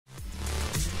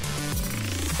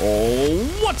Oh,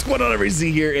 what's going on,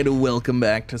 everybody? Here, and welcome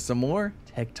back to some more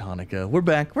Techtonica. We're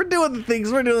back. We're doing the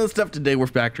things. We're doing the stuff today. We're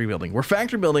factory building.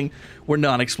 We're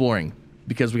not exploring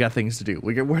because we got things to do.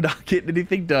 We're not getting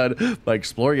anything done by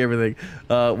exploring everything.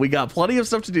 We got plenty of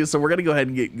stuff to do, so we're gonna go ahead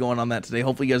and get going on that today.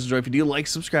 Hopefully, you guys enjoy. If you do, like,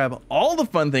 subscribe, all the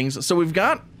fun things. So we've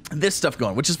got this stuff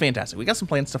going, which is fantastic. We got some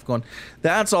planned stuff going.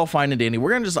 That's all fine and dandy.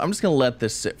 I'm just gonna let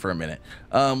this sit for a minute.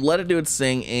 Let it do its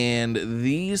thing, and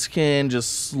these can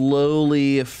just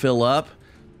slowly fill up.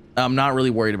 I'm not really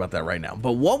worried about that right now.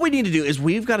 But what we need to do is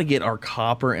we've got to get our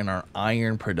copper and our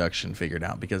iron production figured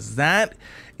out, because that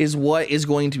is what is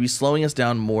going to be slowing us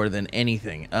down more than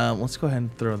anything. Let's go ahead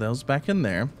and throw those back in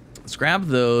there. Let's grab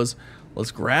those.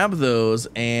 Let's grab those,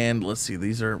 and let's see.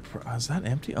 These are, is that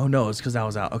empty? Oh no, it's because that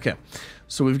was out. Okay,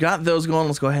 so we've got those going.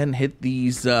 Let's go ahead and hit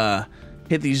these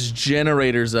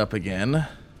generators up again,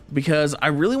 because I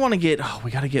really want to get. Oh,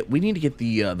 we need to get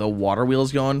the water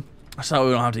wheels going, so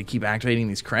we don't have to keep activating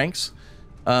these cranks.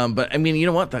 But I mean, you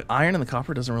know what? The iron and the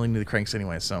copper doesn't really need the cranks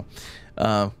anyway. So,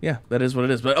 yeah, that is what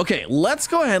it is. But okay, let's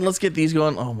go ahead. Let's get these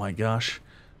going. Oh my gosh,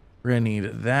 we're gonna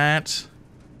need that.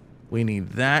 We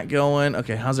need that going.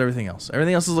 Okay, how's everything else?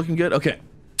 Everything else is looking good? Okay,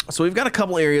 so we've got a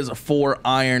couple areas for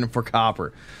iron and for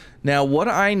copper. Now, what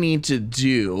I need to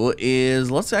do is,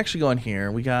 let's actually go in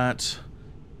here. We got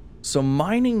some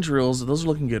mining drills. Those are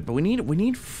looking good, but we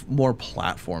need more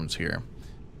platforms here.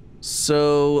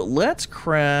 So let's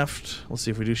craft, let's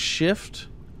see if we do shift.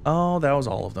 Oh, that was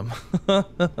all of them.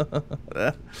 Let's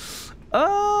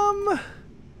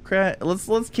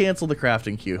cancel the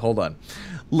crafting queue. Hold on.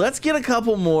 Let's get a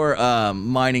couple more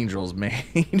mining drills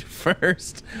made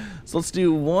first. So let's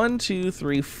do 1, 2,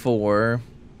 3, 4.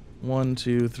 1,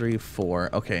 2, 3, 4.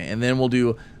 Okay, and then we'll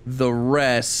do the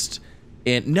rest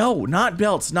in, no, not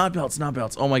belts, not belts, not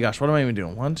belts. Oh my gosh, what am I even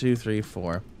doing? 1, 2, 3,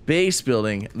 4. Base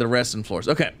building, the rest in floors.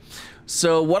 Okay,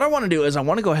 so what I want to do is I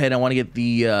want to go ahead and I want to get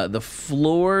the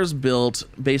floors built.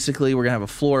 Basically, we're gonna have a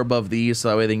floor above these, so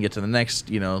that way they can get to the next,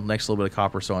 next little bit of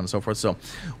copper, so on and so forth. So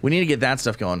we need to get that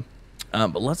stuff going.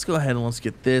 But let's go ahead and let's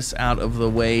get this out of the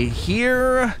way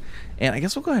here. And I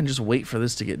guess we'll go ahead and just wait for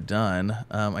this to get done.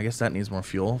 I guess that needs more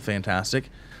fuel. Fantastic.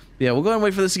 Yeah, we'll go ahead and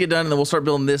wait for this to get done, and then we'll start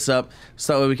building this up,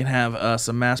 so that way we can have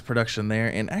some mass production there.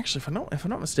 And actually, if I'm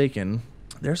not mistaken,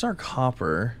 there's our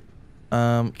copper.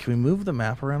 Can we move the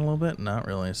map around a little bit? Not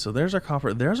really. So there's our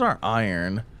copper. There's our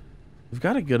iron. We've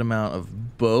got a good amount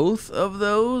of both of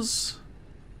those.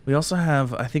 We also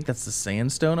have, I think that's the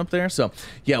sandstone up there. So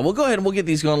yeah, we'll go ahead and we'll get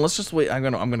these going. Let's just wait. I'm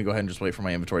gonna go ahead and just wait for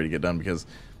my inventory to get done, because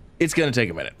it's gonna take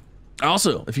a minute.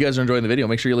 Also, if you guys are enjoying the video,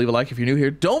 make sure you leave a like if you're new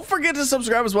here. Don't forget to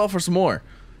subscribe as well for some more.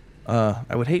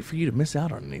 I would hate for you to miss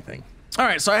out on anything. All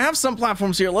right, so I have some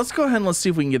platforms here. Let's go ahead and let's see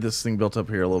if we can get this thing built up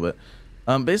here a little bit.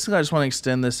 Basically, I just want to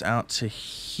extend this out to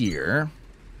here.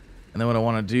 And then what I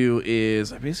want to do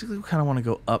is I basically kind of want to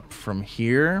go up from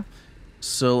here.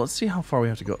 So let's see how far we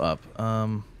have to go up.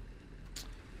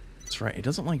 That's right, it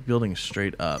doesn't like building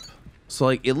straight up. So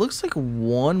like, it looks like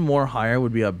one more higher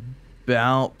would be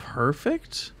about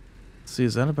perfect. Let's see,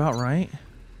 is that about right?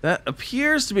 That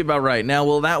appears to be about right. Now,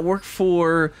 will that work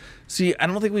for... See, I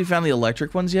don't think we found the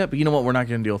electric ones yet, but you know what? We're not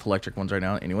going to deal with electric ones right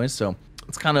now anyway, so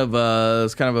it's kind of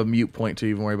a mute point to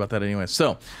even worry about that anyway.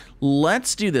 So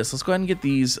let's do this. Let's go ahead and get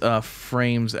these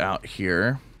frames out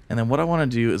here. And then what I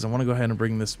want to do is I want to go ahead and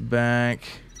bring this back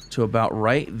to about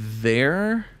right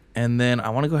there. And then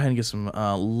I want to go ahead and get some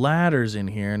ladders in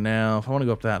here. Now, if I want to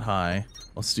go up that high,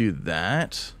 let's do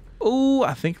that. Oh,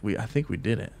 I think we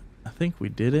did it. I think we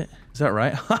did it. Is that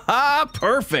right? Haha,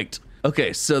 perfect.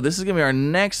 Okay, so this is gonna be our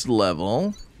next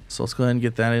level. So let's go ahead and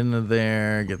get that into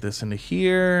there, get this into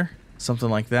here, something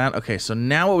like that. Okay, so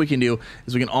now what we can do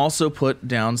is we can also put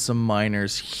down some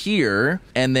miners here,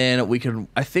 and then we can,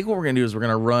 I think what we're gonna do is we're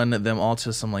gonna run them all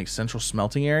to some like central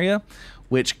smelting area,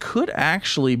 which could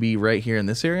actually be right here in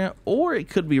this area, or it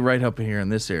could be right up here in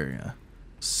this area.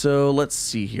 So let's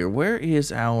see here. Where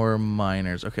is our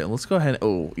miners? Okay, let's go ahead.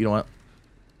 Oh, you know what?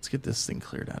 Let's get this thing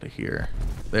cleared out of here.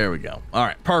 There we go. All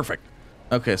right, perfect.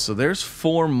 Okay, so there's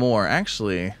 4 more.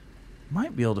 Actually,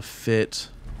 might be able to fit.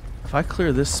 If I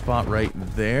clear this spot right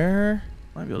there,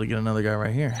 might be able to get another guy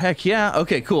right here. Heck yeah.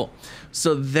 Okay, cool.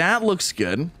 So that looks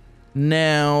good.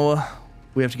 Now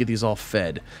we have to get these all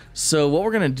fed. So what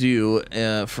we're gonna do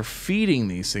for feeding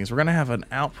these things, we're gonna have an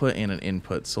output and an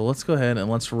input. So let's go ahead and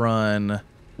let's run.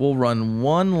 We'll run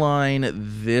one line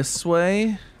this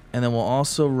way, and then we'll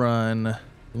also run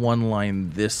one line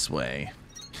this way,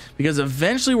 because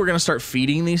eventually we're going to start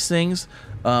feeding these things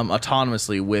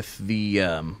autonomously with the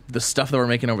stuff that we're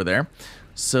making over there.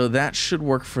 So that should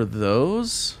work for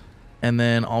those. And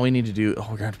then all we need to do, oh,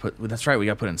 we're going to put, that's right, we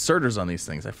got to put inserters on these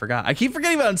things. I forgot. I keep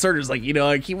forgetting about inserters. Like, you know,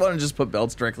 I keep wanting to just put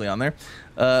belts directly on there.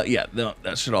 Yeah, no,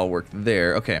 that should all work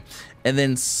there. Okay. And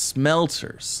then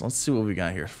smelters. Let's see what we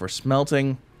got here. For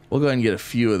smelting, we'll go ahead and get a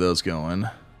few of those going.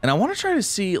 And I want to try to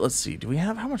see, let's see, do we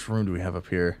have, how much room do we have up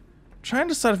here? I'm trying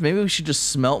to decide if maybe we should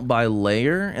just smelt by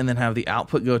layer and then have the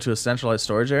output go to a centralized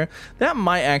storage area. That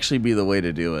might actually be the way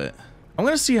to do it. I'm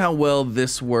going to see how well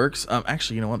this works.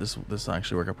 Actually, you know what? This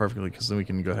actually work out perfectly because then we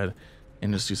can go ahead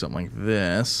and just do something like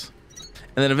this.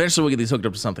 And then eventually we'll get these hooked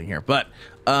up to something here. But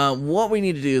what we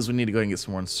need to do is we need to go ahead and get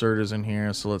some more inserters in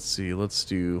here. So let's see. Let's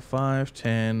do 5,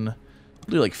 10. We'll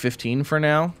do like 15 for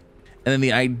now. And then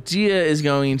the idea is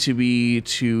going to be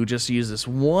to just use this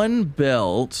one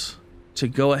belt to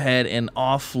go ahead and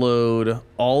offload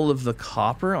all of the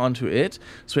copper onto it.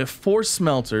 So we have 4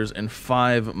 smelters and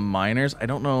 5 miners. I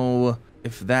don't know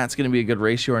if that's going to be a good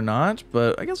ratio or not,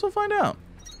 but I guess we'll find out.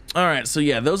 All right, so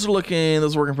yeah, those are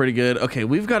working pretty good. Okay,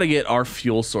 we've got to get our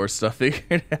fuel source stuff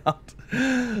figured out.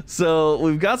 So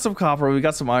we've got some copper, we've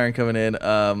got some iron coming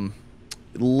in.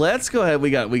 Let's go ahead. We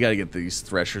got to get these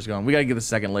threshers going. We got to get the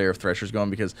second layer of threshers going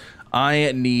because I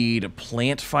need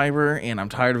plant fiber and I'm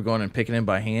tired of going and picking it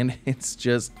by hand. It's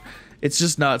just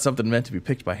not something meant to be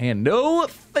picked by hand. No,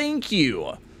 thank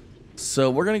you.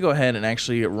 So we're going to go ahead and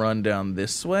actually run down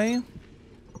this way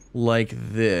like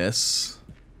this.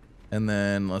 And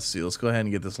then let's see, let's go ahead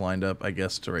and get this lined up, I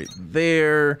guess, to right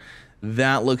there.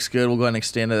 That looks good. We'll go ahead and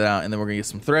extend it out, and then we're going to get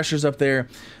some threshers up there.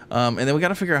 And then we got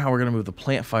to figure out how we're going to move the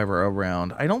plant fiber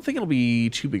around. I don't think it'll be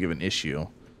too big of an issue,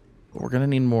 but we're going to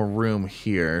need more room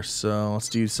here. So let's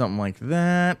do something like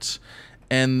that.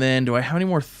 And then do I have any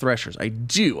more threshers? I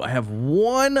do. I have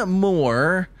one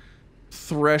more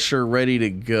thresher ready to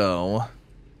go.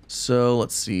 So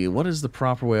let's see. What is the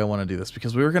proper way I want to do this?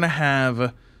 Because we're going to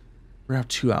have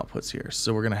 2 outputs here.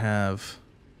 So we're going to have...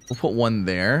 We'll put one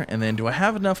there, and then do I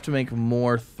have enough to make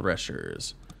more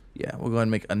threshers? Yeah, we'll go ahead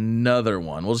and make another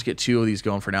one. We'll just get 2 of these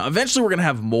going for now. Eventually, we're going to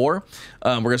have more.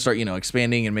 We're going to start, you know,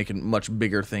 expanding and making much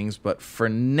bigger things. But for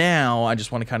now, I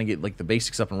just want to kind of get, like, the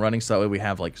basics up and running so that way we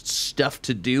have, like, stuff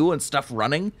to do and stuff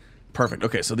running. Perfect.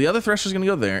 Okay, so the other thresher is going to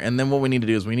go there. And then what we need to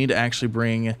do is we need to actually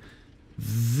bring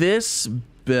this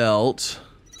belt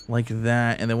like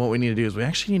that. And then what we need to do is we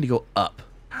actually need to go up.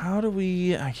 How do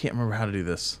we... I can't remember how to do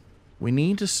this. We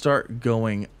need to start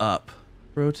going up.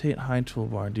 Rotate high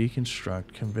toolbar,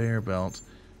 deconstruct, conveyor belt.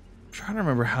 I'm trying to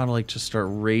remember how to like just start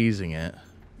raising it.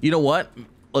 You know what?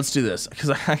 Let's do this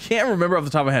because I can't remember off the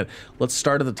top of my head. Let's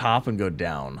start at the top and go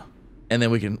down. And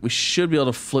then we should be able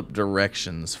to flip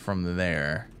directions from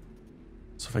there.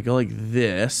 So if I go like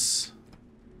this,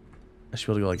 I should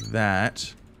be able to go like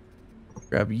that.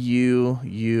 Grab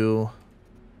you,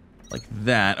 like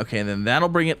that. Okay, and then that'll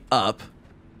bring it up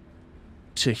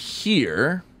to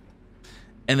here,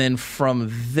 and then from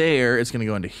there it's going to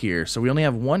go into here. So we only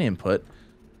have one input,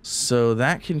 so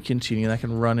that can continue. That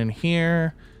can run in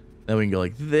here. Then we can go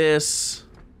like this,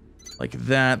 like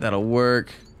that. That'll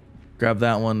work. Grab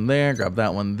that one there, grab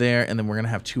that one there, and then we're going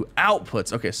to have 2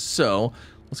 outputs. Okay, so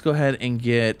let's go ahead and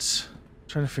get...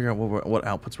 trying to figure out what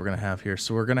outputs we're going to have here.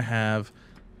 So we're going to have...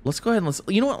 let's go ahead and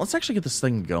you know what? Let's actually get this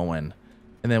thing going,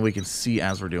 and then we can see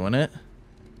as we're doing it.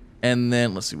 And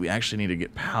then, let's see, we actually need to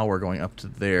get power going up to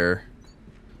there.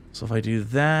 So if I do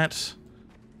that,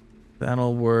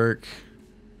 that'll work.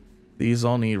 These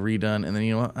all need redone. And then,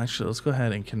 you know what? Actually, let's go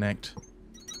ahead and connect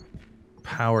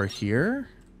power here.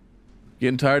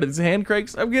 Getting tired of these hand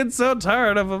cranks. I'm getting so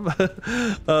tired of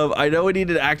them. I know we need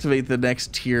to activate the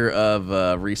next tier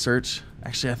of research.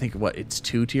 Actually, I think, it's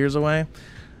 2 tiers away?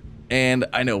 And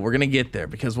I know we're going to get there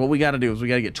because what we got to do is we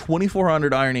got to get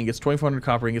 2,400 iron ingots, 2,400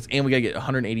 copper ingots, and we got to get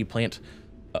 180 plant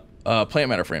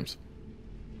matter frames.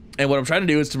 And what I'm trying to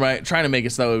do is trying to make it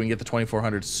so that way we can get the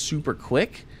 2,400 super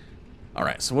quick. All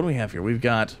right, so what do we have here? We've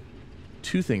got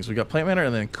 2 things. We got plant matter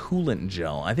and then coolant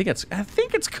gel. I think it's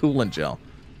coolant gel.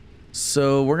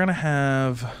 So we're going to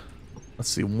have, let's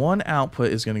see, one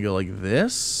output is going to go like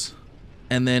this,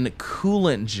 and then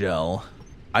coolant gel,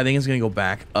 I think it's going to go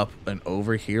back up and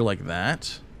over here like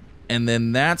that. And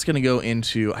then that's going to go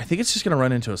into, I think it's just going to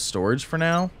run into a storage for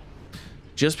now.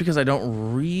 Just because I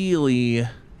don't really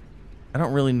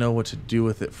know what to do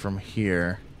with it from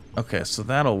here. Okay, so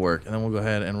that'll work. And then we'll go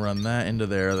ahead and run that into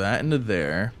there, that into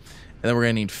there. And then we're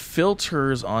going to need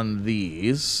filters on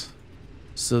these.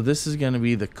 So this is going to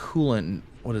be the coolant,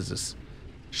 what is this?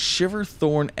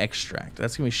 Shiverthorn extract.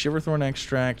 That's going to be Shiverthorn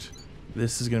extract.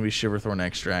 This is going to be Shiverthorn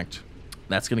extract.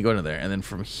 That's going to go into there. And then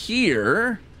from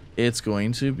here, it's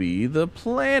going to be the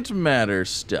plant matter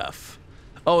stuff.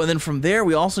 Oh, and then from there,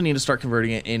 we also need to start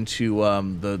converting it into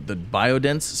the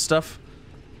biodense stuff.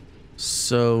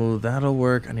 So that'll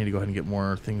work. I need to go ahead and get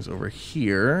more things over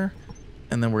here.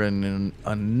 And then we're going to need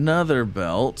another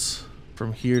belt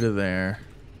from here to there.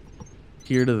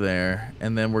 Here to there.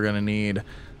 And then we're going to need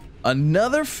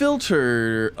another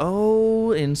filter.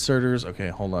 Oh, inserters. Okay,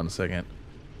 hold on a second.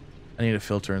 I need a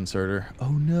filter inserter.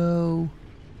 Oh, no.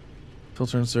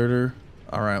 Filter inserter.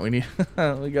 All right, we need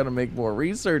we got to make more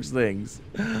research things.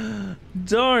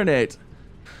 Darn it.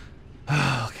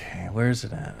 Okay, where's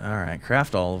it at? All right,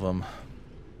 craft all of them.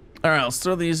 All right, let's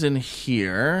throw these in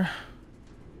here.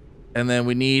 And then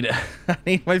we need I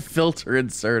need my filter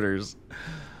inserters.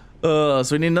 So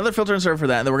we need another filter inserter for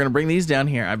that, and then we're gonna bring these down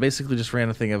here. I basically just ran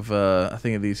a thing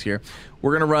of these here.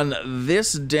 We're gonna run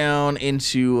this down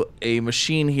into a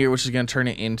machine here, which is gonna turn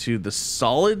it into the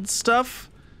solid stuff.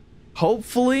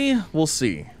 Hopefully, we'll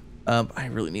see. I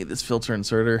really need this filter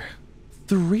inserter.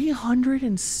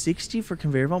 360 for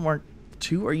conveyor belt Mark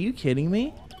II? Are you kidding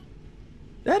me?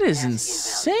 That is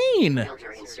insane.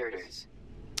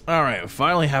 All right, we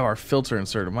finally have our filter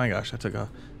inserter. My gosh, that took a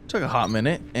hot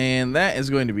minute. And that is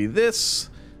going to be this.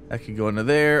 That could go into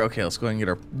there. Okay, let's go ahead and get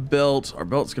our belt. Our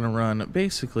belt's gonna run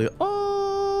basically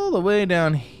all the way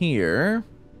down here.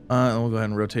 And we'll go ahead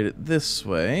and rotate it this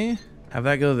way. Have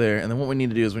that go there, and then what we need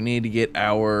to do is we need to get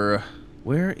our...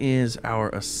 Where is our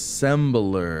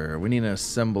assembler? We need an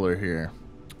assembler here.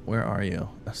 Where are you?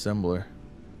 Assembler.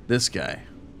 This guy.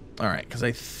 All right, because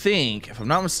I think, if I'm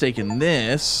not mistaken,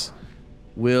 this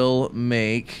will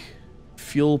make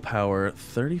fuel power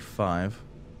 35.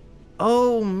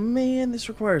 Oh, man, this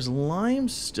requires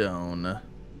limestone.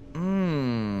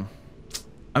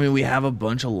 I mean, we have a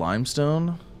bunch of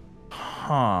limestone.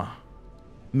 Huh.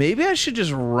 Maybe I should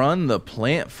just run the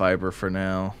plant fiber for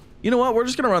now. You know what? We're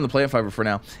just going to run the plant fiber for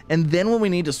now. And then when we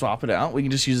need to swap it out, we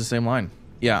can just use the same line.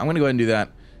 Yeah, I'm going to go ahead and do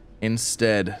that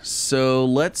instead. So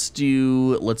let's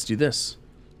do this.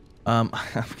 I'm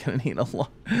going to need a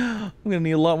lot. I'm going to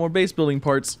need a lot more base building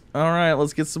parts. All right,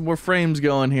 let's get some more frames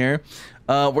going here.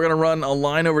 We're going to run a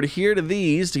line over to here to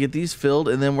these to get these filled,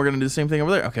 and then we're going to do the same thing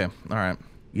over there. Okay. All right.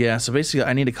 Yeah, so basically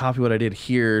I need to copy what I did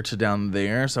here to down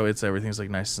there, so everything's like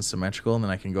nice and symmetrical, and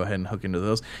then I can go ahead and hook into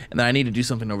those. And then I need to do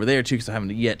something over there too, because I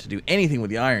haven't yet to do anything with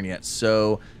the iron yet.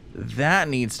 So that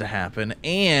needs to happen.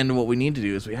 And what we need to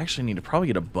do is we actually need to probably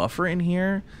get a buffer in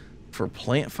here for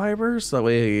plant fibers, so that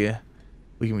way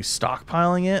we can be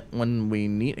stockpiling it when we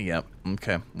need it. Yep.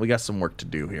 Okay, we got some work to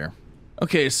do here.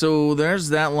 Okay, so there's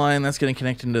that line that's going to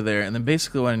connect into there, and then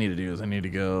basically what I need to do is I need to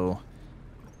go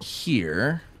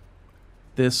here.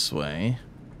 This way,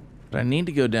 but I need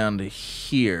to go down to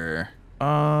here. You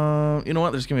know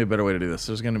what? There's gonna be a better way to do this.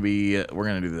 There's gonna be, we're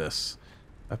gonna do this.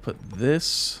 I put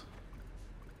this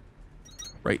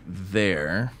right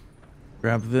there.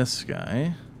 Grab this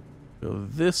guy. Go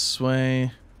this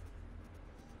way.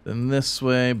 Then this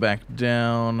way, back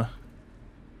down.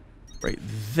 Right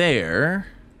there.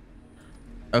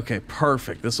 Okay,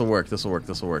 perfect. This will work. This will work.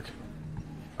 This will work.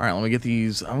 All right, let me get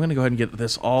these. I'm gonna go ahead and get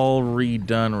this all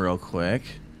redone real quick.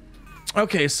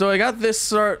 Okay, so I got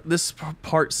this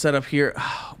part set up here.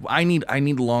 I need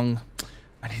the long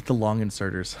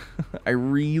inserters. I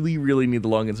really need the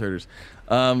long inserters,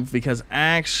 because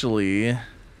actually,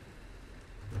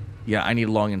 yeah, I need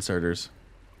long inserters.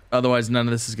 Otherwise, none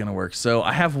of this is gonna work. So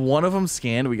I have one of them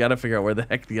scanned. We got to figure out where the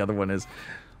heck the other one is.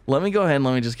 Let me go ahead and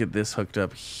let me just get this hooked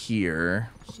up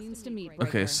here.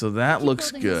 Okay, so that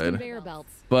looks good.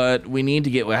 But we need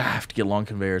to get, I have to get long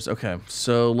conveyors. Okay,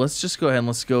 so let's just go ahead and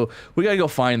let's go. We gotta go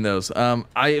find those.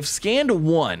 I have scanned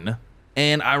one,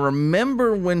 and I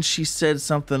remember when she said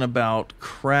something about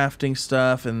crafting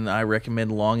stuff, and I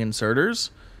recommend long inserters.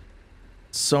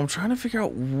 So I'm trying to figure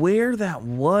out where that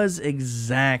was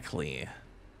exactly,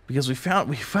 because we found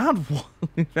one,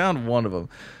 we found one of them.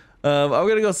 I'm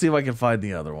gonna go see if I can find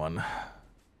the other one.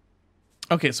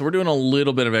 Okay, so we're doing a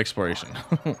little bit of exploration.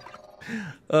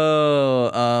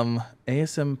 ASM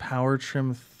Power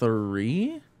Trim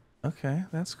 3. Okay,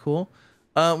 that's cool.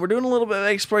 We're doing a little bit of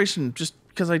exploration just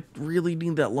because I really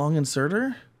need that long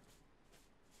inserter.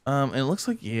 And it looks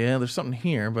like, yeah, there's something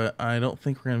here, but I don't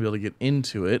think we're gonna be able to get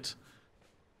into it.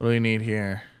 What do we need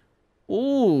here?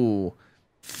 Ooh,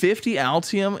 50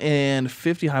 Altium and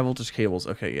 50 high voltage cables.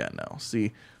 Okay, yeah, no.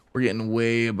 See, we're getting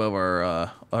way above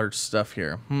our stuff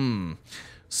here.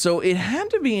 So it had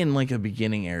to be in like a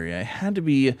beginning area. It had to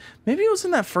be, maybe it was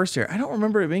in that first area. I don't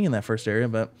remember it being in that first area,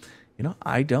 but you know,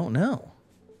 I don't know.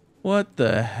 What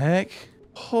the heck?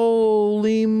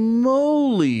 Holy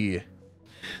moly.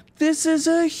 This is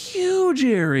a huge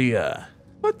area.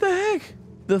 What the heck?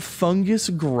 The fungus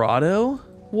grotto?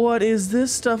 What is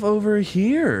this stuff over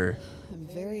here? I'm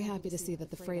very happy to see that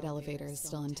the freight elevator is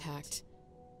still intact.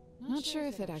 Not sure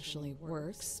if it actually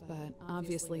works, but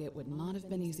obviously it would not have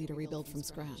been easy to rebuild from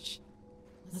scratch.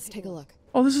 Let's take a look.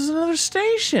 Oh, this is another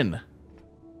station.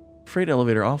 Freight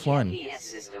elevator offline. GPS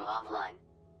system offline.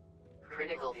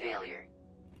 Critical failure.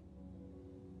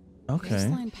 Okay.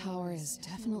 Baseline power is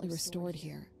definitely restored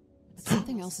here, but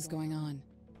something else is going on.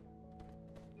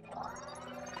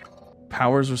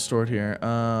 Power's restored here.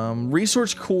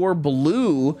 Resource core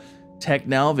blue tech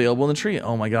now available in the tree.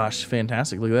 Oh my gosh,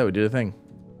 fantastic. Look at that, we did a thing.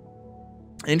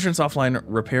 Entrance offline,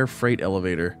 repair freight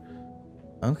elevator.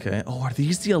 Okay. Oh, are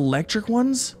these the electric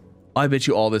ones? I bet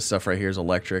you all this stuff right here is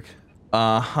electric.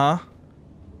 Uh-huh.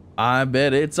 I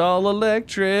bet it's all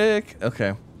electric.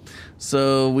 Okay.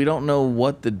 So we don't know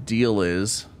what the deal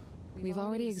is. We've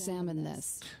already examined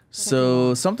this.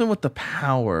 So something with the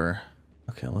power.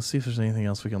 Okay, let's see if there's anything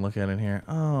else we can look at in here.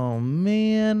 Oh,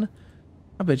 man.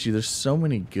 I bet you there's so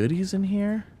many goodies in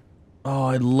here. Oh,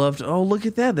 I'd love to. Oh, look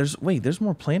at that. There's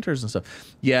more planters and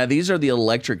stuff. Yeah, these are the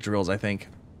electric drills, I think.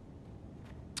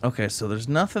 Okay, so there's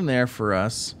nothing there for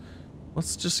us.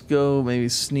 Let's just go maybe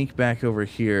sneak back over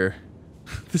here.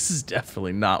 This is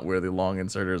definitely not where the long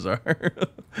inserters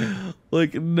are.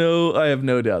 Like, no, I have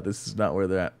no doubt this is not where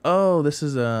they're at. Oh, this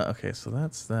is okay, so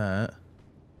that's that.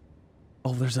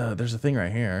 Oh, there's a thing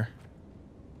right here.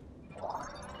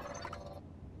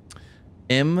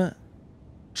 M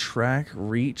track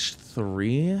reach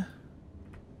 3.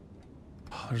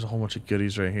 Oh, there's a whole bunch of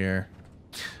goodies right here.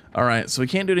 All right, so we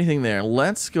can't do anything there.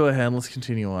 Let's go ahead. Let's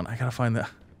continue on. I gotta find that.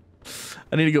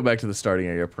 I need to go back to the starting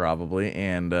area probably,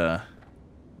 and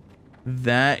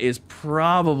that is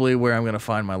probably where I'm gonna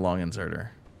find my long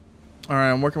inserter. All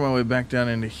right, I'm working my way back down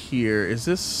into here. Is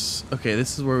this okay?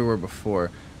 This is where we were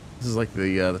before. This is like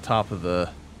the top of the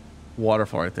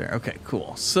waterfall right there. Okay,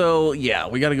 cool. So yeah,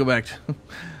 we got to go back to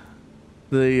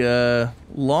the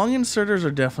long inserters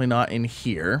are definitely not in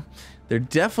here. They're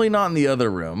definitely not in the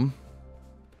other room.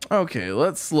 Okay,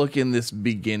 let's look in this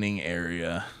beginning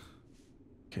area.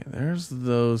 Okay, there's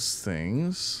those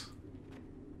things.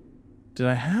 Did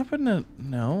I happen to...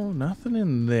 No, nothing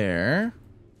in there.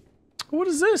 What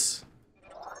is this?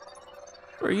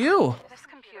 Who are you? This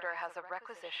computer has a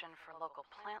requisition for local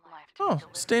plant life to Oh, be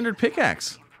delivered standard to the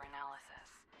pickaxe. team for analysis.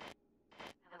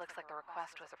 It looks like the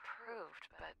request was approved,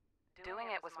 but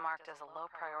doing it was marked as a low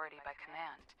priority by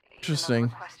command. Interesting.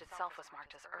 Even though the request itself was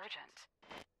marked as urgent.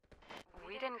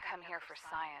 We didn't come here for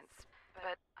science,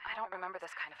 but I don't remember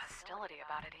this kind of hostility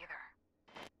about it either.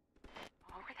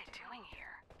 What were they doing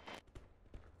here?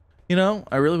 You know,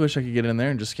 I really wish I could get in there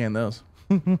and just scan those.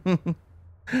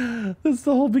 That's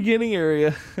the whole beginning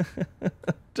area.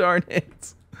 Darn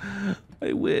it.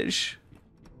 I wish.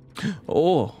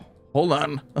 Oh, hold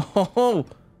on. Oh,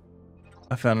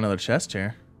 I found another chest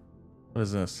here. What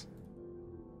is this?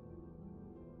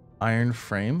 Iron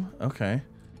frame. Okay.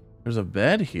 There's a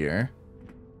bed here.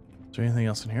 Is there anything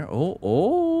else in here?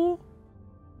 Oh.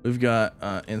 We've got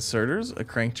inserters, a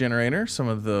crank generator, some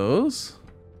of those.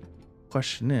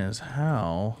 Question is,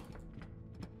 how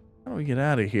do we get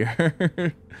out of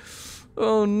here?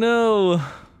 Oh no.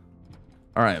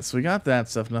 All right, so we got that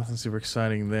stuff. Nothing super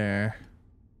exciting there.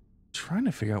 Trying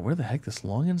to figure out where the heck this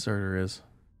long inserter is.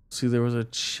 See, there was a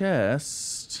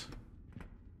chest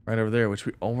right over there, which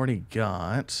we already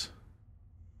got.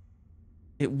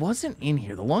 It wasn't in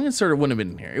here. The long inserter wouldn't have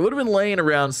been in here. It would have been laying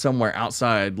around somewhere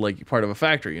outside, like part of a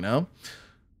factory, you know?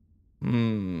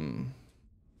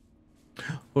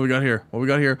 What we got here? What we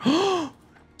got here?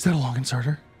 Is that a long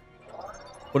inserter?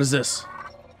 What is this?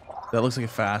 That looks like a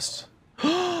fast.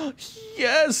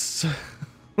 Yes!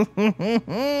 We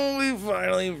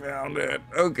finally found it.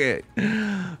 Okay.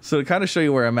 So to kind of show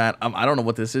you where I'm at, I don't know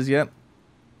what this is yet.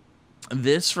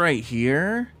 This right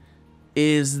here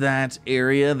is that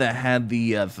area that had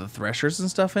the threshers and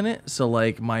stuff in it. So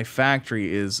like my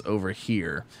factory is over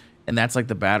here, and that's like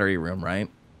the battery room, right?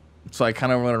 So I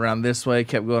kind of went around this way,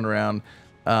 kept going around.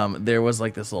 There was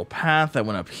like this little path that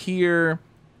went up here,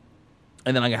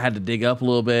 and then I had to dig up a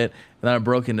little bit, and then I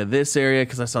broke into this area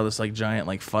because I saw this like giant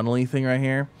like funnely thing right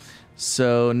here.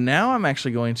 So now I'm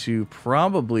actually going to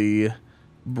probably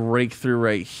break through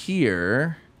right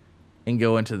here and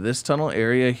go into this tunnel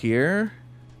area here.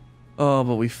 Oh,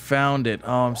 but we found it.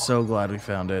 Oh, I'm so glad we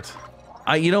found it.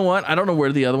 You know what? I don't know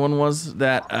where the other one was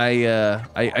that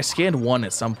I scanned one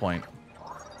at some point.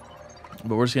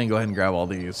 But we're just gonna go ahead and grab all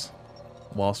these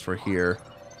whilst we're here.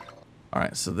 All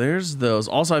right, so there's those.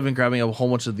 Also, I've been grabbing a whole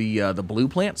bunch of the blue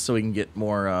plants so we can get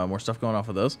more stuff going off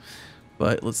of those.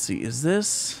 But let's see, is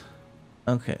this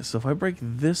okay? So if I break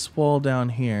this wall down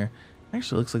here,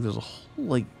 actually looks like there's a whole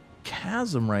like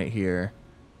chasm right here.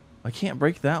 I can't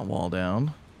break that wall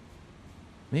down.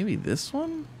 Maybe this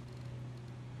one?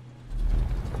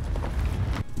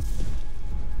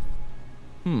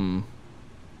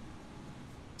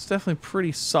 It's definitely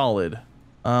pretty solid.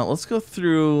 Let's go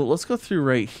through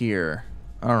right here.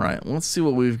 All right, let's see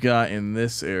what we've got in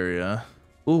this area.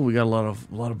 Ooh, we got a lot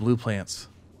of blue plants.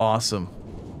 Awesome.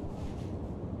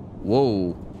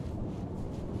 Whoa.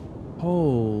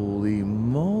 Holy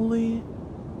moly.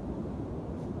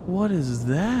 What is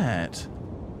that?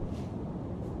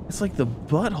 It's like the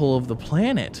butthole of the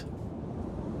planet.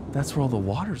 That's where all the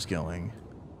water's going.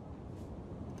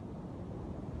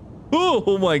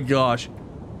 Oh my gosh.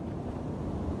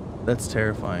 That's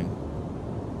terrifying.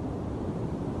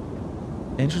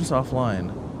 Entrance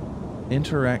offline.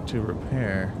 Interact to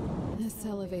repair. This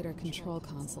elevator control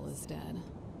console is dead.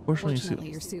 Fortunately,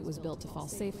 Your suit was built to fall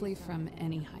safely from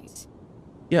any height.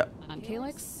 Yeah. On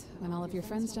Calyx, when all of your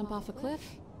friends jump off a cliff,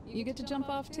 you get to jump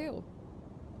off too.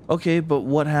 Okay,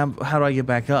 but how do I get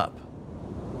back up?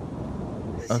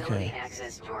 Facility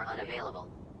access door unavailable.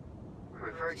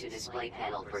 Refer to display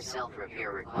panel for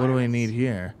self-repair requirements. What do we need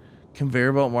here?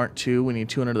 Conveyor belt Mark II. We need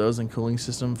 200 of those, and cooling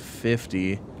system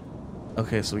 50.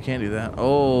 Okay, so we can't do that.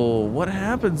 Oh, what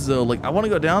happens though? Like, I want to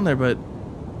go down there, but...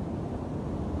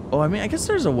 Oh, I mean, I guess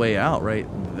there's a way out right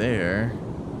there.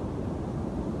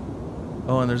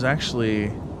 Oh, and there's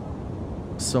actually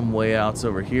some way outs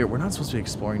over here. We're not supposed to be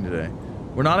exploring today.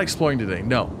 We're not exploring today.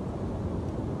 No.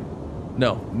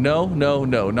 No, no, no,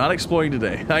 no. Not exploring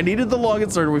today. I needed the long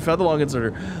inserter. We found the long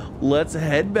inserter. Let's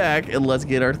head back and let's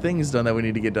get our things done that we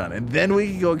need to get done. And then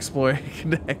we can go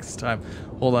exploring next time.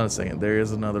 Hold on a second. There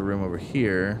is another room over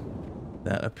here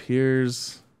that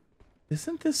appears...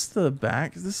 Isn't this the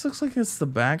back? This looks like it's the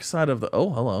back side of the... Oh,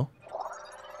 hello.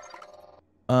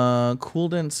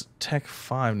 Cooldense Tech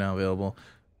 5 now available.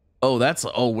 Oh, that's...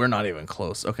 Oh, we're not even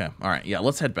close. Okay. All right. Yeah,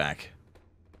 let's head back.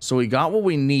 So we got what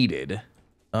we needed.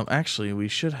 Actually, we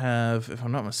should have, if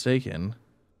I'm not mistaken...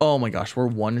 Oh my gosh, we're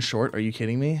one short. Are you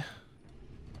kidding me?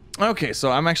 Okay,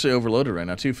 so I'm actually overloaded right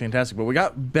now too. Fantastic. But we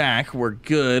got back. We're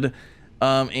good.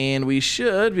 And we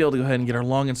should be able to go ahead and get our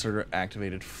long inserter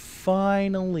activated.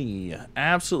 Finally.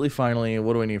 Absolutely finally.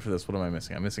 What do I need for this? What am I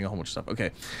missing? I'm missing a whole bunch of stuff. Okay.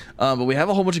 But we have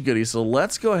a whole bunch of goodies. So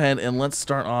let's go ahead and let's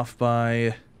start off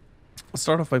by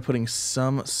putting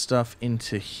some stuff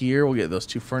into here. We'll get those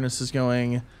 2 furnaces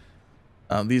going.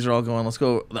 These are all going. Let's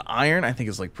go. The iron, I think,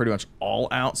 is like pretty much all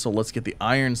out. So let's get the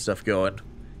iron stuff going.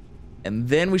 And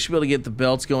then we should be able to get the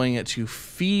belts going to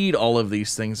feed all of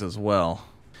these things as well.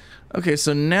 Okay,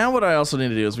 so now what I also need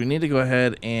to do is we need to go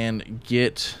ahead and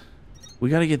get... We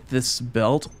got to get this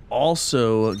belt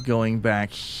also going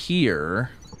back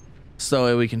here so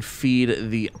that we can feed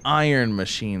the iron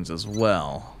machines as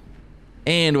well.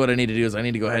 And what I need to do is I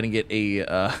need to go ahead and get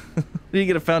a need to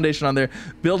get a foundation on there,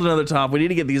 build another top. We need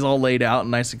to get these all laid out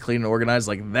and nice and clean and organized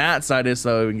like that side is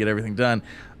so we can get everything done.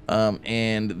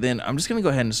 And then I'm just gonna go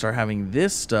ahead and start having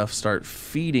this stuff start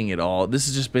feeding it all. This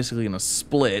is just basically gonna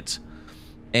split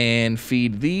and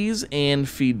feed these and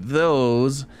feed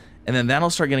those, and then that'll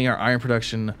start getting our iron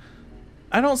production.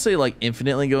 I don't say like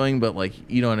infinitely going, but like,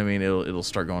 you know what I mean. It'll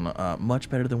start going much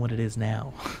better than what it is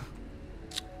now.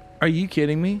 Are you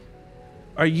kidding me?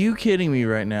 Are you kidding me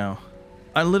right now?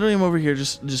 I literally am over here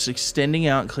just extending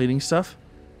out and cleaning stuff.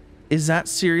 Is that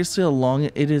seriously a long...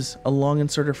 It is a long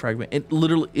inserter fragment.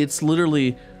 It's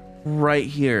literally right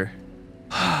here.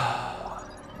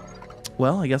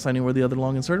 Well, I guess I knew where the other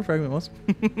long inserter fragment was.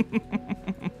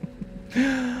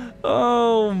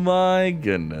 Oh my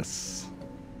goodness.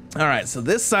 All right, so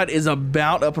this side is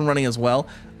about up and running as well.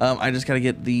 I just got to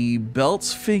get the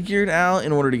belts figured out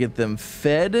in order to get them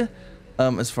fed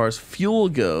as far as fuel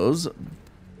goes.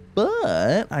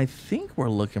 But I think we're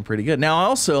looking pretty good. Now,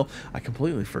 also, I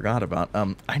completely forgot about,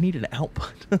 I need an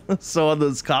output. So on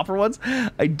those copper ones,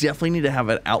 I definitely need to have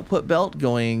an output belt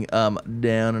going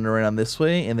down and around this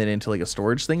way and then into like a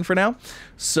storage thing for now.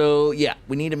 So yeah,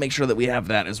 we need to make sure that we have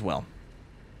that as well,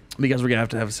 because we're gonna have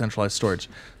to have a centralized storage.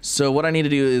 So what I need to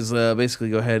do is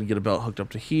basically go ahead and get a belt hooked up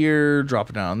to here, drop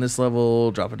it down on this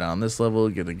level, drop it down on this level,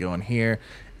 get it going here,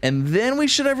 and then we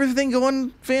should have everything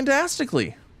going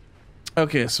fantastically.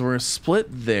 Okay, so we're split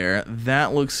there.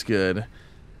 That looks good.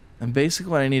 And basically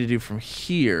what I need to do from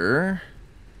here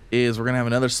is we're gonna have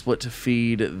another split to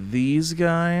feed these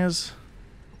guys.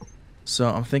 So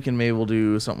I'm thinking maybe we'll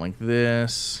do something like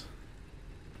this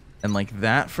and like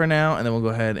that for now, and then we'll go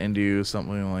ahead and do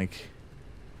something like,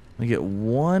 we get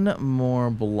one more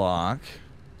block,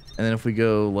 and then if we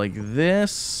go like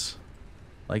this,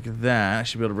 like that, I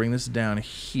should be able to bring this down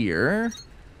here,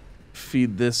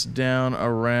 feed this down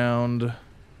around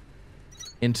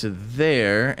into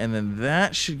there, and then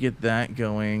that should get that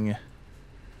going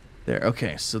there.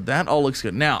 Okay, so that all looks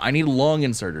good. Now, I need long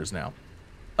inserters now.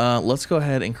 Let's go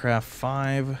ahead and craft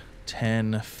 5,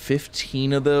 10,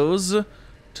 15 of those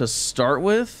to start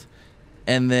with.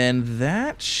 And then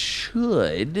that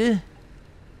should...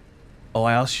 Oh,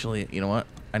 I actually... You know what?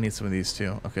 I need some of these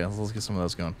too. Okay, let's get some of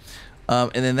those going.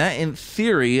 And then that, in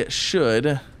theory, should...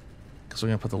 Because we're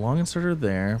going to put the long inserter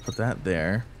there, put that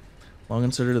there. Long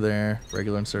inserter there,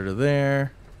 regular inserter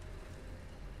there.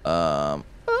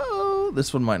 Oh,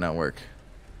 this one might not work.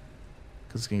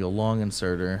 Because it's going to go long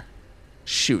inserter.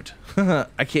 Shoot.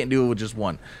 I can't do it with just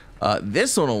one.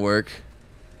 This one will work.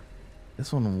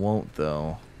 This one won't,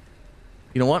 though.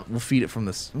 You know what? We'll feed it from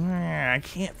this. I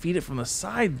can't feed it from the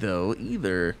side, though,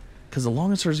 either. Because the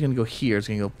long inserter is going to go here. It's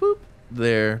going to go boop,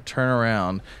 there, turn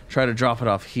around, try to drop it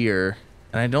off here.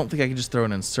 And I don't think I can just throw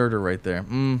an inserter right there. I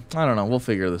don't know. We'll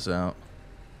figure this out.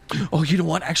 Oh, you know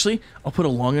what? Actually, I'll put a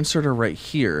long inserter right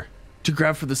here to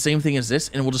grab for the same thing as this,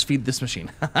 and we'll just feed this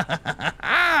machine.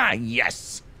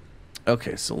 Yes!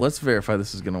 Okay, so let's verify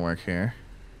this is going to work here.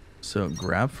 So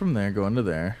grab from there, go into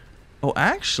there. Oh,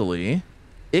 actually,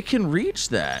 it can reach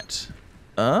that.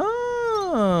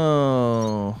 Oh,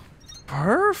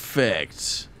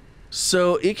 perfect.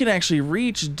 So it can actually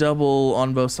reach double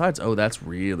on both sides. Oh, that's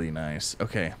really nice.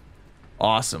 Okay,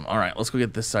 awesome. All right, let's go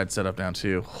get this side set up now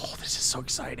too. Oh, this is so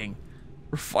exciting.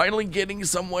 We're finally getting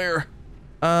somewhere.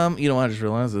 You know what? I just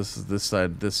realized this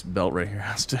side, this belt right here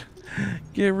has to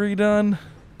get redone.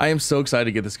 I am so excited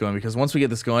to get this going because once we get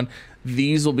this going,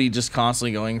 these will be just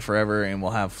constantly going forever, and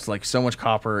we'll have like so much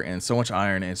copper and so much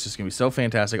iron, and it's just gonna be so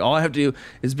fantastic. All I have to do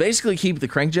is basically keep the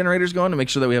crank generators going to make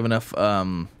sure that we have enough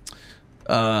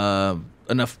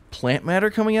enough plant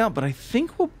matter coming out, but I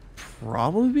think we'll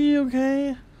probably be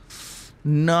okay.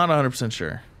 Not 100%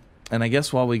 sure. And I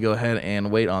guess while we go ahead and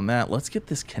wait on that, let's get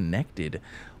this connected.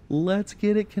 Let's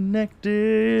get it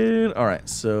connected. All right,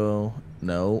 so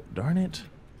no, darn it.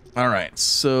 All right,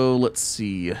 so let's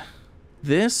see.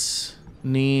 This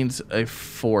needs a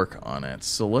fork on it,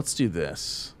 so let's do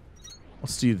this.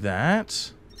 Let's do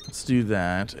that. Let's do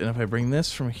that. And if I bring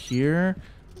this from here,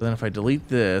 then if I delete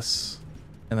this,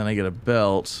 and then I get a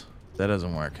belt, that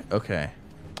doesn't work. Okay.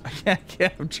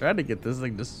 I'm trying to get this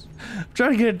thing to... I'm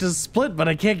trying to get it to split, but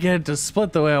I can't get it to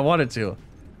split the way I want it to.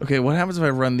 Okay, what happens if I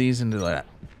run these into that?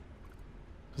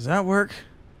 Does that work?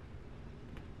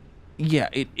 Yeah,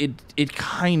 it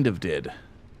kind of did.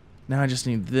 Now I just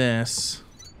need this.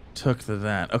 Took to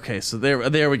that. Okay, so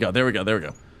there we go. There we go.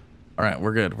 All right,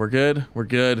 we're good. We're good. We're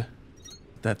good.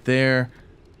 Put that there.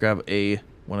 Grab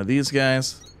one of these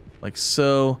guys, like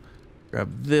so.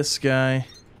 Grab this guy.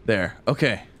 There.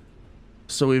 Okay.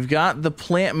 So we've got the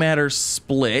plant matter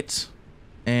split,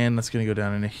 and that's gonna go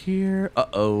down into here.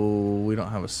 Uh-oh, we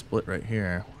don't have a split right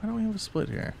here. Why don't we have a split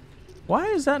here? Why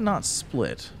is that not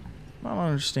split? I'm not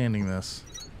understanding this.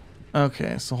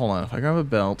 Okay, so hold on. If I grab a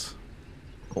belt,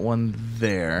 put one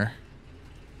there,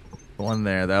 put one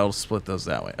there, that'll split those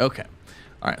that way. Okay.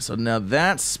 All right, so now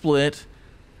that's split.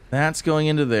 That's going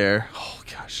into there. Oh,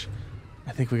 gosh.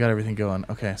 I think we got everything going.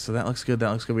 Okay, so that looks good.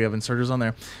 That looks good. We have inserters on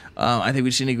there. I think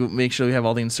we should need to make sure we have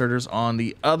all the inserters on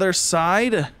the other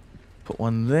side. Put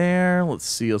one there. Let's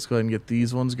see. Let's go ahead and get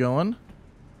these ones going.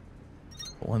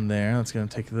 Put one there. That's going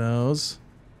to take those.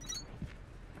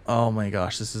 Oh my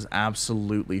gosh, this is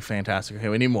absolutely fantastic. Okay,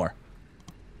 we need more.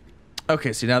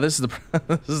 Okay, see now this is the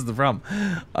this is the problem.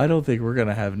 I don't think we're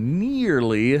gonna have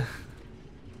nearly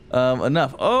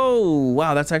enough. Oh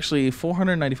wow, that's actually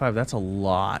 495. That's a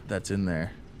lot that's in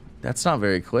there. That's not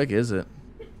very quick, is it?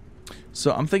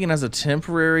 So I'm thinking as a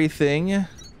temporary thing,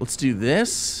 let's do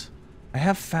this. I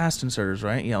have fast inserters,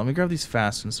 right? Yeah, let me grab these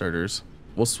fast inserters.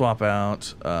 We'll swap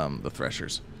out the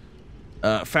threshers.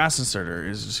 Fast inserter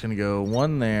is just gonna go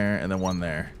one there and then one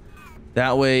there.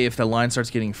 That way, if the line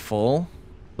starts getting full,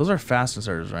 those are fast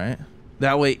inserters, right?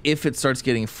 That way, if it starts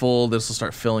getting full, this will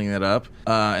start filling it up,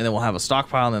 and then we'll have a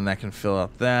stockpile, and then that can fill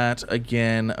up that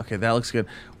again. Okay, that looks good.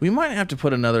 We might have to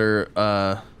put another.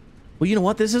 Well, you know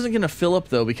what? This isn't gonna fill up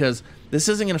though, because this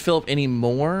isn't gonna fill up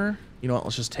anymore. You know what?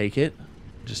 Let's just take it.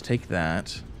 Just take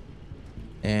that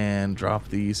and drop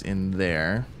these in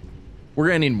there. We're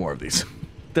gonna need more of these.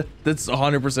 That's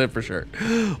 100% for sure.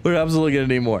 We're absolutely gonna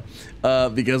need more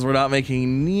because we're not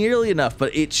making nearly enough.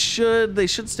 But they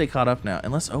should stay caught up now.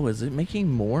 Unless, oh, is it making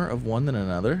more of one than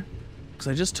another? Because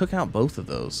I just took out both of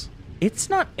those. It's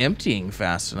not emptying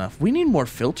fast enough. We need more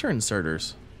filter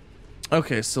inserters.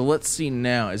 Okay, so let's see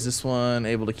now. Is this one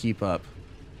able to keep up?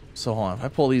 So hold on. If I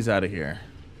pull these out of here,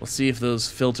 let's see if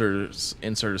those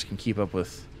inserters can keep up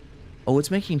with. Oh, it's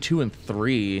making 2 and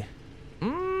 3.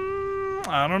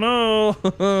 I don't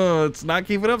know. It's not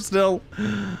keeping up still.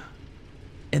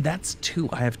 And that's 2.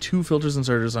 I have 2 filters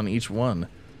inserters on each one.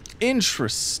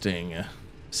 Interesting.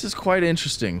 This is quite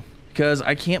interesting because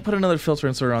I can't put another filter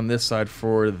inserter on this side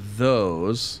for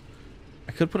those.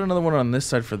 I could put another one on this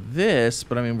side for this,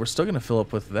 but I mean, we're still going to fill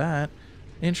up with that.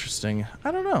 Interesting.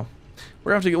 I don't know.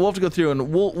 We'll have to go through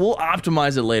and we'll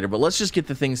optimize it later, but let's just get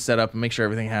the things set up and make sure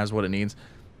everything has what it needs.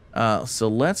 So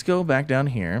let's go back down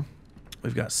here.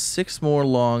 We've got 6 more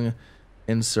long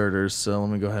inserters, so let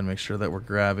me go ahead and make sure that we're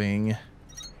grabbing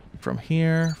from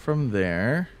here, from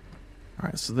there. All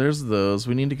right, so there's those.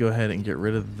 We need to go ahead and get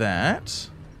rid of that.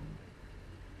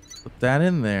 Put that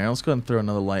in there. Let's go ahead and throw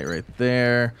another light right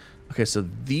there. Okay, so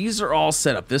these are all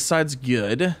set up. This side's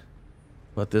good,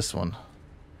 but this one.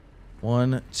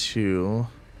 1, 2,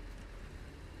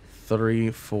 3,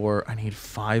 4. I need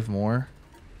 5 more.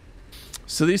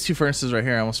 So these 2 furnaces right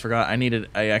here, I almost forgot.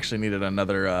 I actually needed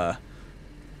another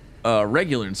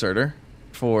regular inserter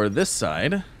for this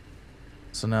side.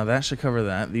 So now that should cover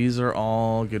that. These are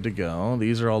all good to go.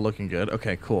 These are all looking good.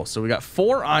 Okay, cool. So we got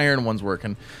 4 iron ones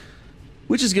working,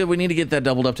 which is good. We need to get that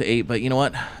doubled up to 8, but you know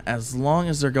what? As long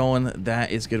as they're going,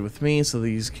 that is good with me. So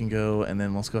these can go, and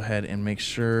then let's go ahead and make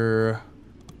sure.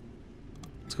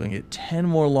 Let's go and get 10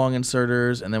 more long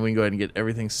inserters, and then we can go ahead and get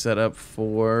everything set up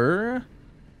for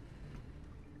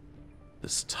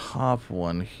this top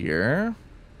one here.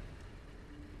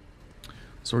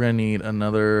 So we're gonna need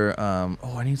another, oh,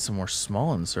 I need some more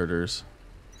small inserters.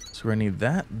 So we're gonna need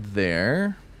that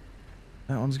there.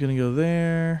 That one's gonna go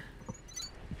there.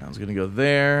 That one's gonna go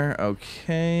there.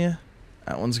 Okay.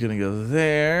 That one's gonna go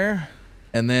there.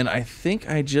 And then I think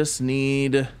I just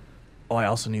need, oh, I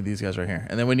also need these guys right here.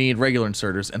 And then we need regular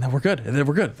inserters, and then we're good. And then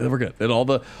we're good. Then we're good. And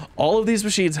all of these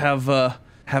machines have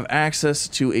access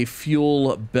to a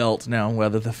fuel belt. Now,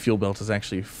 whether the fuel belt is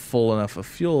actually full enough of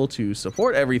fuel to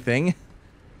support everything,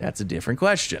 that's a different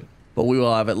question. But we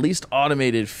will have at least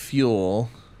automated fuel,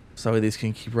 so that way these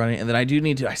can keep running. And then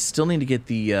I still need to get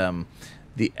the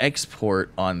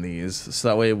export on these, so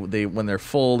that way when they're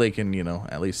full, they can, you know,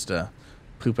 at least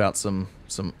poop out some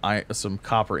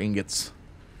copper ingots.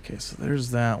 Okay, so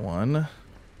there's that one.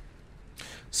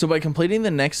 So by completing the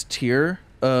next tier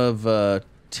of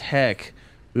tech,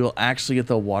 we will actually get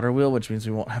the water wheel, which means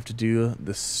we won't have to do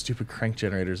the stupid crank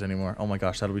generators anymore. Oh my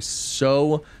gosh, that'll be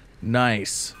so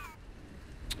nice.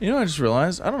 You know what I just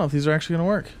realized? I don't know if these are actually going to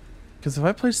work. Because if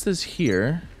I place this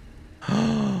here...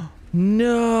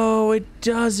 No, it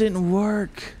doesn't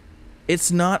work.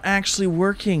 It's not actually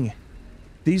working.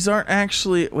 These aren't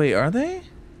actually... Wait, are they?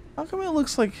 How come it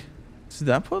looks like... Did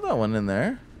that put that one in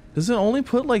there? Does it only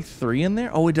put like 3 in there?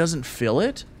 Oh, it doesn't fill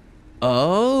it?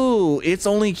 Oh, it's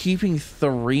only keeping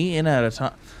 3 in at a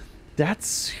time. That's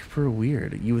super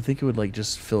weird. You would think it would like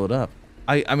just fill it up.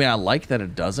 I mean, I like that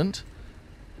it doesn't,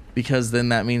 because then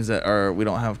that means that we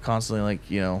don't have constantly like,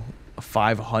 you know,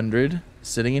 500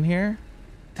 sitting in here.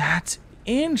 That's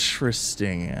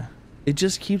interesting. It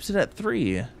just keeps it at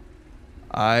 3.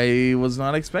 I was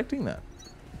not expecting that.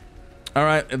 All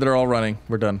right, they're all running.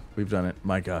 We're done. We've done it.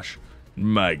 My gosh.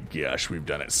 My gosh, we've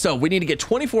done it. So we need to get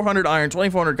 2,400 iron,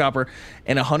 2,400 copper,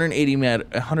 and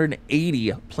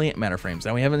 180 plant matter frames.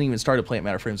 Now we haven't even started plant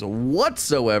matter frames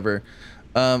whatsoever,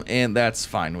 and that's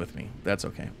fine with me. That's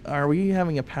okay. Are we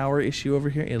having a power issue over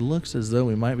here? It looks as though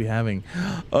we might be having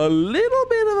a little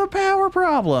bit of a power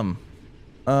problem.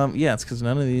 Yeah, it's because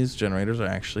none of these generators are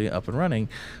actually up and running.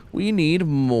 We need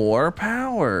more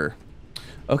power.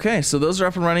 Okay, so those are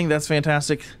up and running. That's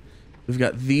fantastic. We've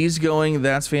got these going.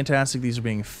 That's fantastic. These are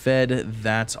being fed.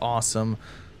 That's awesome.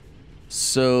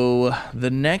 So the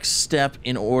next step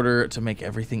in order to make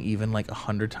everything even like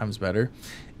 100 times better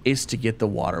is to get the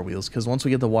water wheels, because once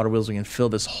we get the water wheels, we can fill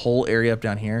this whole area up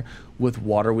down here with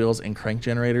water wheels and crank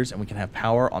generators, and we can have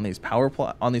power on these power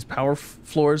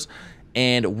floors,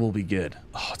 and we'll be good.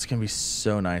 Oh, it's gonna be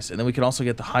so nice. And then we can also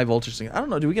get the high voltage thing. I don't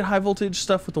know, do we get high voltage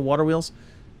stuff with the water wheels?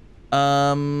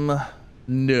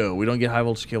 No, we don't get high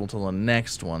voltage cable until the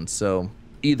next one. So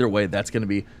either way, that's going to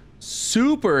be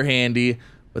super handy.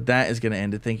 But that is going to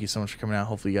end it. Thank you so much for coming out.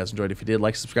 Hopefully you guys enjoyed. If you did,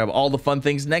 like, subscribe, all the fun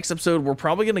things. Next episode, we're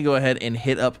probably going to go ahead and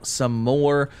hit up some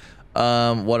more.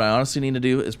 What I honestly need to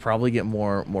do is probably get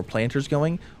more planters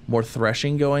going, more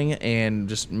threshing going, and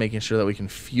just making sure that we can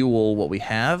fuel what we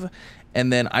have.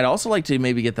 And then I'd also like to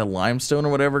maybe get the limestone or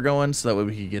whatever going, so that way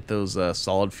we can get those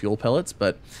solid fuel pellets.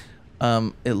 But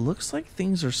it looks like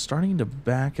things are starting to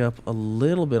back up a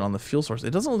little bit on the fuel source.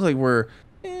 It doesn't look like we're,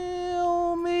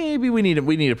 maybe we need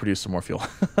to produce some more fuel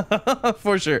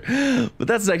for sure. But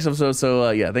that's the next episode. So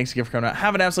yeah, thanks again for coming out.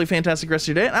 Have an absolutely fantastic rest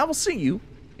of your day, and I will see you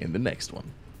in the next one.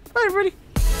 Bye, everybody.